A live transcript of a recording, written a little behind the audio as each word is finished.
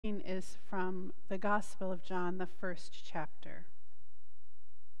pages from the Gospel of John, the 1st chapter.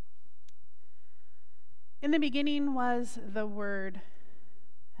 In the beginning was the Word,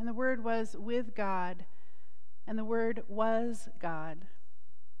 and the Word was with God, and the Word was God.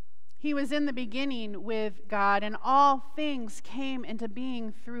 He was in the beginning with God, and all things came into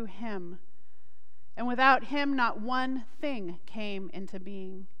being through him. And without him, not one thing came into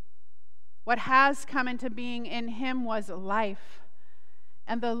being. What has come into being in him was life,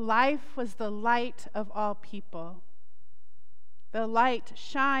 and the life was the light of all people. The light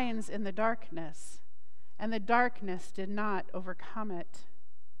shines in the darkness, and the darkness did not overcome it.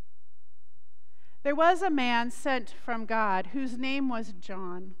 There was a man sent from God whose name was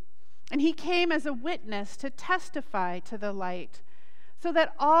John, and he came as a witness to testify to the light, so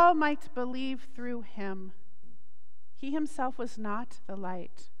that all might believe through him. He himself was not the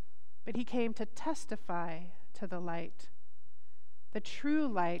light, but he came to testify to the light. The true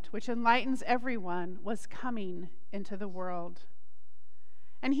light, which enlightens everyone, was coming into the world.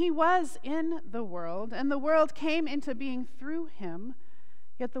 And he was in the world, and the world came into being through him,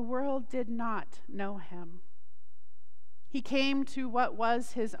 yet the world did not know him. He came to what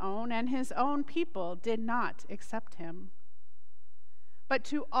was his own, and his own people did not accept him. But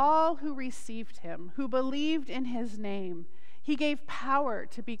to all who received him, who believed in his name, he gave power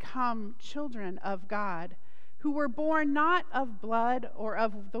to become children of God, who were born not of blood or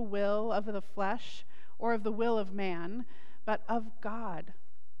of the will of the flesh or of the will of man, but of God.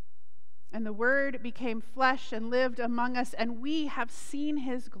 And the Word became flesh and lived among us, and we have seen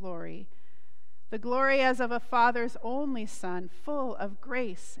his glory, the glory as of a Father's only Son, full of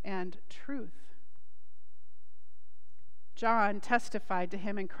grace and truth. John testified to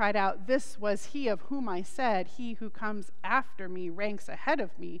him and cried out, "This was he of whom I said, 'He who comes after me ranks ahead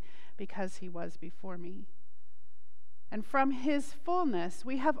of me, because he was before me.' And from his fullness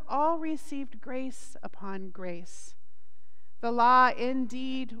we have all received grace upon grace. The law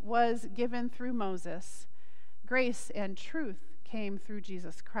indeed was given through Moses. Grace and truth came through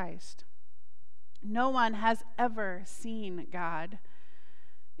Jesus Christ. No one has ever seen God.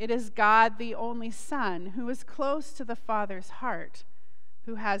 It is God, the only Son, who is close to the Father's heart,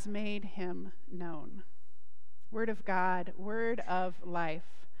 who has made him known." Word of God, word of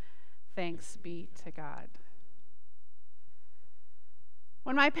life. Thanks be to God.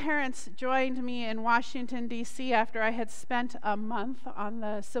 When my parents joined me in Washington, D.C., after I had spent a month on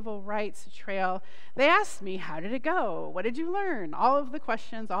the Civil Rights Trail, they asked me, "How did it go? What did you learn?" All of the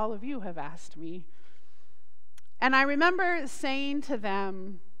questions all of you have asked me. And I remember saying to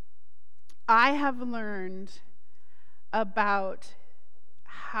them, I have learned about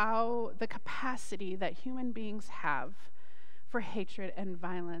how the capacity that human beings have for hatred and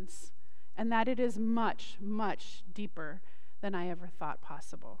violence, and that it is much, much deeper than I ever thought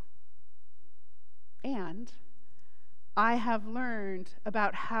possible. And I have learned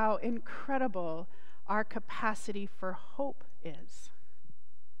about how incredible our capacity for hope is,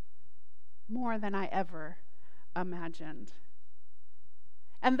 more than I ever imagined.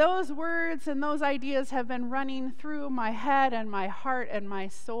 And those words and those ideas have been running through my head and my heart and my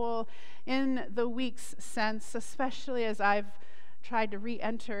soul in the weeks since, especially as I've tried to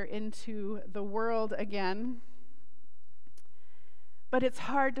re-enter into the world again. But it's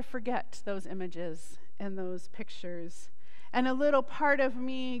hard to forget those images and those pictures. And a little part of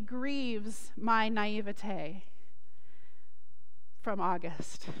me grieves my naivete from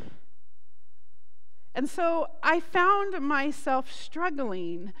August. And so I found myself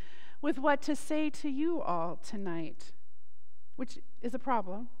struggling with what to say to you all tonight, which is a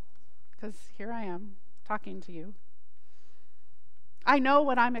problem, because here I am talking to you. I know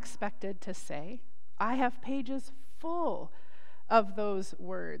what I'm expected to say. I have pages full of those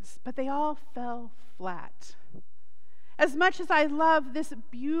words, but they all fell flat. As much as I love this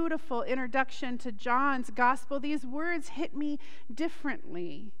beautiful introduction to John's gospel, these words hit me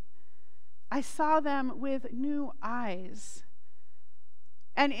differently. I saw them with new eyes.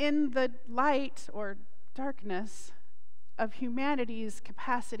 And in the light or darkness of humanity's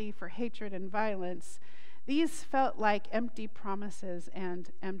capacity for hatred and violence, these felt like empty promises and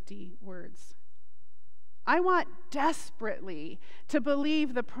empty words. I want desperately to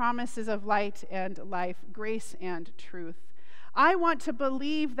believe the promises of light and life, grace and truth. I want to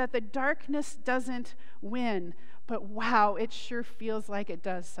believe that the darkness doesn't win, but wow, it sure feels like it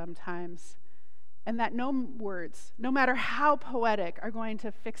does sometimes. And that no words, no matter how poetic, are going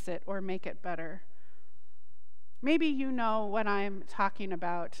to fix it or make it better. Maybe you know what I'm talking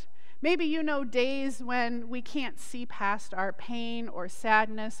about. Maybe you know days when we can't see past our pain or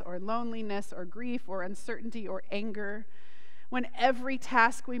sadness or loneliness or grief or uncertainty or anger, when every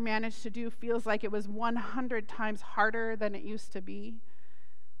task we manage to do feels like it was 100 times harder than it used to be,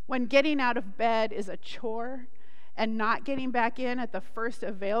 when getting out of bed is a chore and not getting back in at the first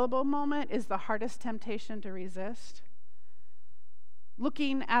available moment is the hardest temptation to resist,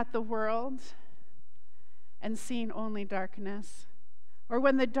 looking at the world and seeing only darkness, or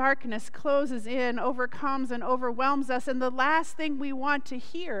when the darkness closes in, overcomes, and overwhelms us, and the last thing we want to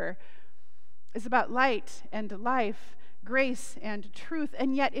hear is about light and life, grace and truth,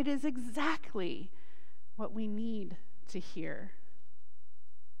 and yet it is exactly what we need to hear.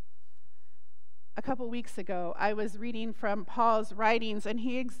 A couple weeks ago, I was reading from Paul's writings, and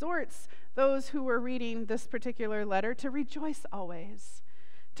he exhorts those who were reading this particular letter to rejoice always,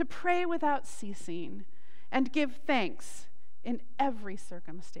 to pray without ceasing, and give thanks in every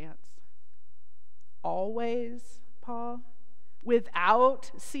circumstance. Always, Paul?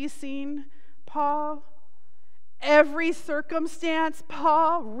 Without ceasing, Paul? Every circumstance,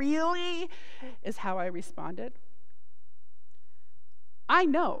 Paul? Really? Is how I responded. I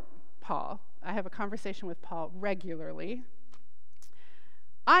know Paul. I have a conversation with Paul regularly.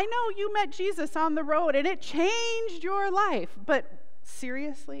 I know you met Jesus on the road and it changed your life, but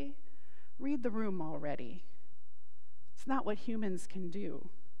seriously, read the room already. It's not what humans can do.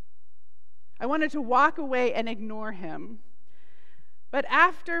 I wanted to walk away and ignore him. But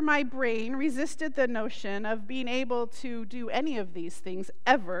after my brain resisted the notion of being able to do any of these things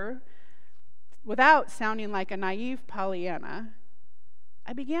ever without sounding like a naive Pollyanna,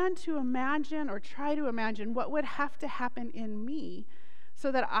 I began to imagine or try to imagine what would have to happen in me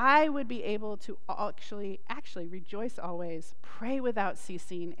so that I would be able to actually rejoice always, pray without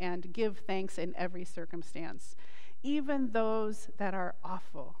ceasing, and give thanks in every circumstance, even those that are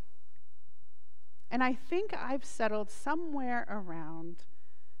awful. And I think I've settled somewhere around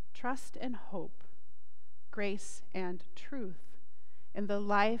trust and hope, grace and truth in the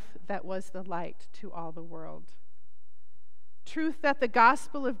life that was the light to all the world. Truth that the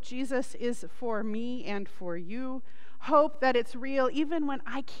gospel of Jesus is for me and for you. Hope that it's real even when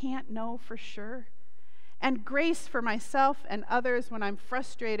I can't know for sure. And grace for myself and others when I'm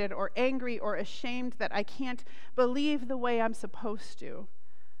frustrated or angry or ashamed that I can't believe the way I'm supposed to.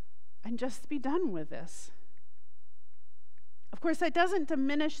 And just be done with this. Of course, that doesn't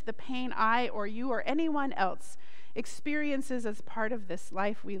diminish the pain I or you or anyone else experiences as part of this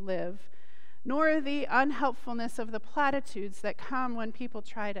life we live, nor the unhelpfulness of the platitudes that come when people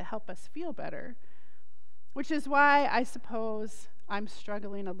try to help us feel better, which is why I suppose I'm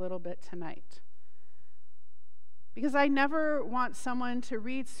struggling a little bit tonight. Because I never want someone to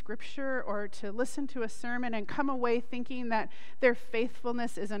read scripture or to listen to a sermon and come away thinking that their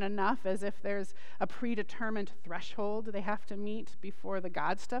faithfulness isn't enough, as if there's a predetermined threshold they have to meet before the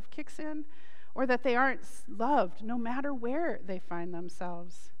God stuff kicks in, or that they aren't loved no matter where they find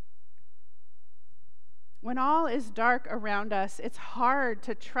themselves. When all is dark around us, it's hard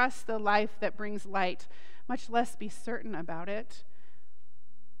to trust the life that brings light, much less be certain about it.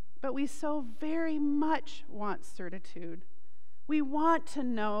 But we so very much want certitude. We want to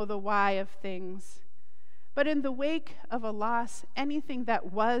know the why of things. But in the wake of a loss, anything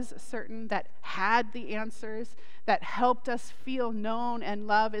that was certain, that had the answers, that helped us feel known and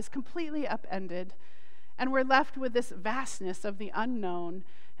loved is completely upended. And we're left with this vastness of the unknown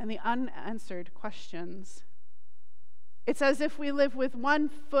and the unanswered questions. It's as if we live with one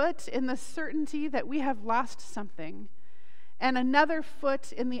foot in the certainty that we have lost something, and another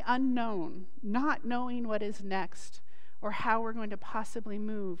foot in the unknown, not knowing what is next or how we're going to possibly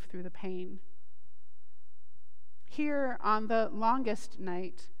move through the pain. Here on the longest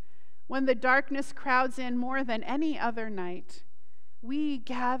night, when the darkness crowds in more than any other night, we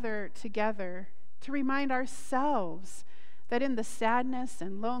gather together to remind ourselves that in the sadness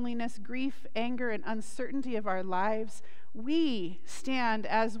and loneliness, grief, anger, and uncertainty of our lives, we stand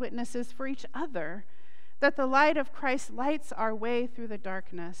as witnesses for each other, that the light of Christ lights our way through the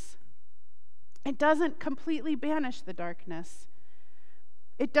darkness. It doesn't completely banish the darkness.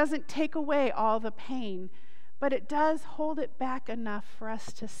 It doesn't take away all the pain, but it does hold it back enough for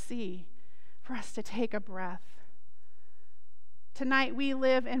us to see, for us to take a breath. Tonight we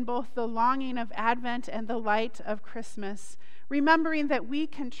live in both the longing of Advent and the light of Christmas, remembering that we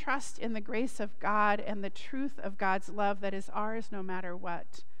can trust in the grace of God and the truth of God's love that is ours no matter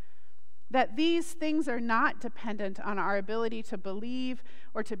what. That these things are not dependent on our ability to believe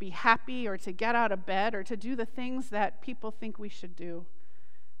or to be happy or to get out of bed or to do the things that people think we should do.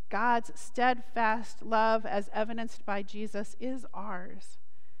 God's steadfast love, as evidenced by Jesus, is ours.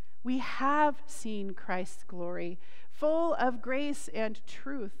 We have seen Christ's glory, full of grace and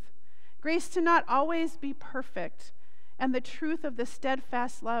truth. Grace to not always be perfect, and the truth of the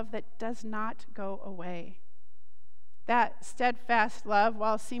steadfast love that does not go away. That steadfast love,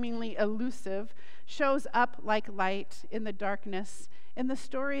 while seemingly elusive, shows up like light in the darkness in the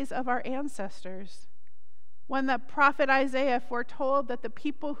stories of our ancestors. When the prophet Isaiah foretold that the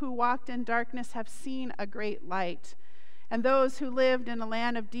people who walked in darkness have seen a great light, and those who lived in a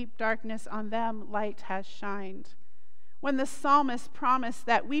land of deep darkness, on them light has shined. When the psalmist promised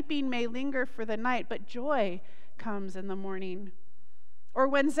that weeping may linger for the night, but joy comes in the morning. Or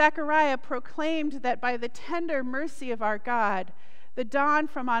when Zechariah proclaimed that by the tender mercy of our God, the dawn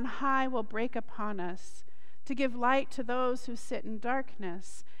from on high will break upon us, to give light to those who sit in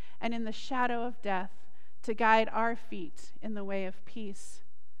darkness and in the shadow of death, to guide our feet in the way of peace.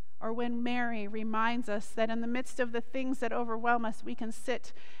 Or when Mary reminds us that in the midst of the things that overwhelm us, we can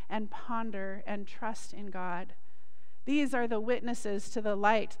sit and ponder and trust in God. These are the witnesses to the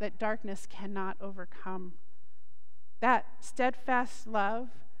light that darkness cannot overcome. That steadfast love,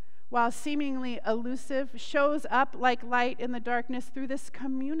 while seemingly elusive, shows up like light in the darkness through this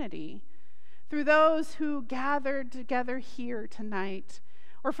community, through those who gathered together here tonight,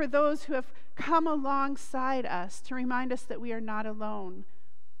 or for those who have come alongside us to remind us that we are not alone,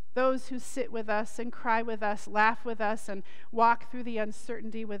 those who sit with us and cry with us, laugh with us, and walk through the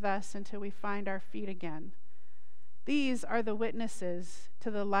uncertainty with us until we find our feet again. These are the witnesses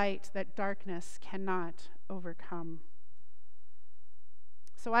to the light that darkness cannot overcome.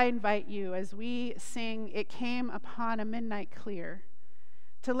 So I invite you, as we sing "It Came Upon a Midnight Clear,"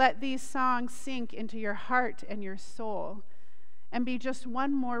 to let these songs sink into your heart and your soul and be just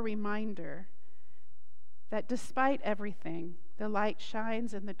one more reminder that despite everything, the light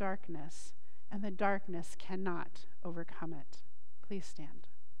shines in the darkness, and the darkness cannot overcome it. Please stand.